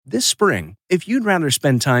This spring, if you'd rather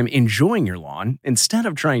spend time enjoying your lawn instead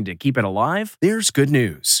of trying to keep it alive, there's good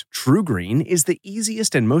news. TruGreen is the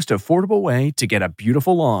easiest and most affordable way to get a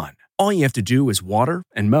beautiful lawn. All you have to do is water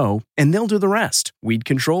and mow, and they'll do the rest. Weed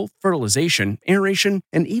control, fertilization, aeration,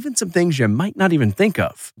 and even some things you might not even think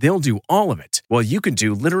of. They'll do all of it, while you can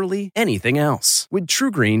do literally anything else. With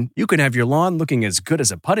TruGreen, you can have your lawn looking as good as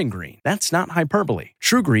a putting green. That's not hyperbole.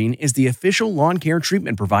 TruGreen is the official lawn care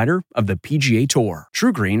treatment provider of the PGA Tour.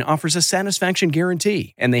 TruGreen offers a satisfaction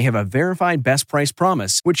guarantee, and they have a verified best price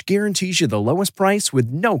promise, which guarantees you the lowest price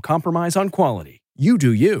with no compromise on quality. You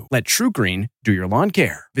do you. Let TruGreen do your lawn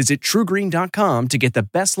care. Visit TruGreen.com to get the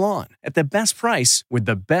best lawn at the best price with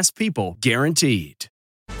the best people guaranteed.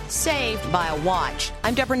 Saved by a watch.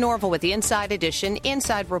 I'm Deborah Norville with the Inside Edition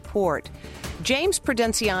Inside Report. James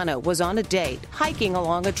Prudenciano was on a date hiking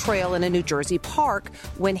along a trail in a New Jersey park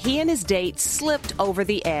when he and his date slipped over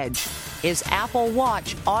the edge. His Apple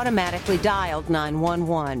Watch automatically dialed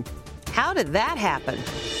 911. How did that happen?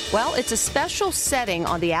 Well, it's a special setting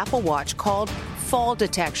on the Apple Watch called fall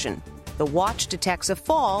detection. The watch detects a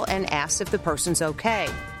fall and asks if the person's okay.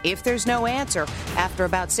 If there's no answer, after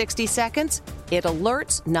about 60 seconds, it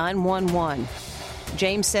alerts 911.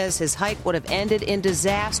 James says his hike would have ended in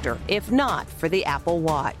disaster if not for the Apple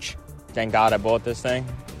Watch. Thank God I bought this thing.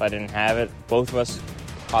 If I didn't have it, both of us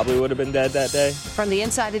probably would have been dead that day. From the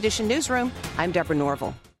Inside Edition newsroom, I'm Deborah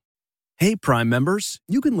Norville. Hey, Prime members,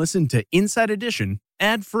 you can listen to Inside Edition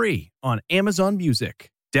ad-free on Amazon Music.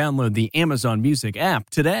 Download the Amazon Music app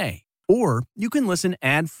today. Or you can listen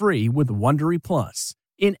ad-free with Wondery Plus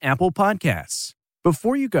in Apple Podcasts.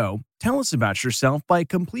 Before you go, tell us about yourself by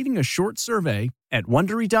completing a short survey at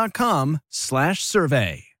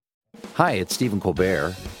Wondery.com/survey. Hi, it's Stephen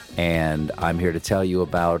Colbert, and I'm here to tell you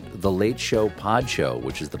about The Late Show Pod Show,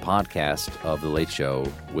 which is the podcast of The Late Show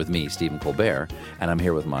with me, Stephen Colbert, and I'm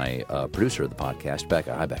here with my producer of the podcast,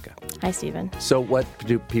 Becca. Hi, Becca. Hi, Stephen. So what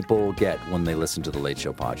do people get when they listen to The Late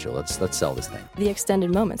Show Pod Show? Let's sell this thing. The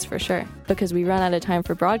extended moments, for sure, because we run out of time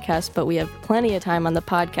for broadcast, but we have plenty of time on the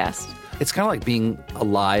podcast. It's kind of like being a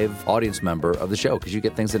live audience member of the show because you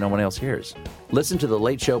get things that no one else hears. Listen to The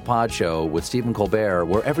Late Show Pod Show with Stephen Colbert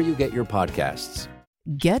wherever you get your podcasts.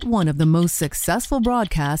 Get one of the most successful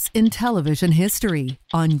broadcasts in television history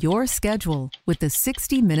on your schedule with the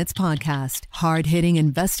 60 Minutes Podcast. Hard-hitting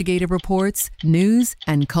investigative reports, news,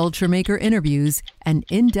 and culture maker interviews, and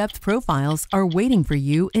in-depth profiles are waiting for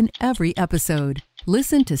you in every episode.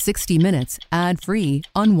 Listen to 60 Minutes ad-free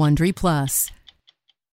on Wondery Plus.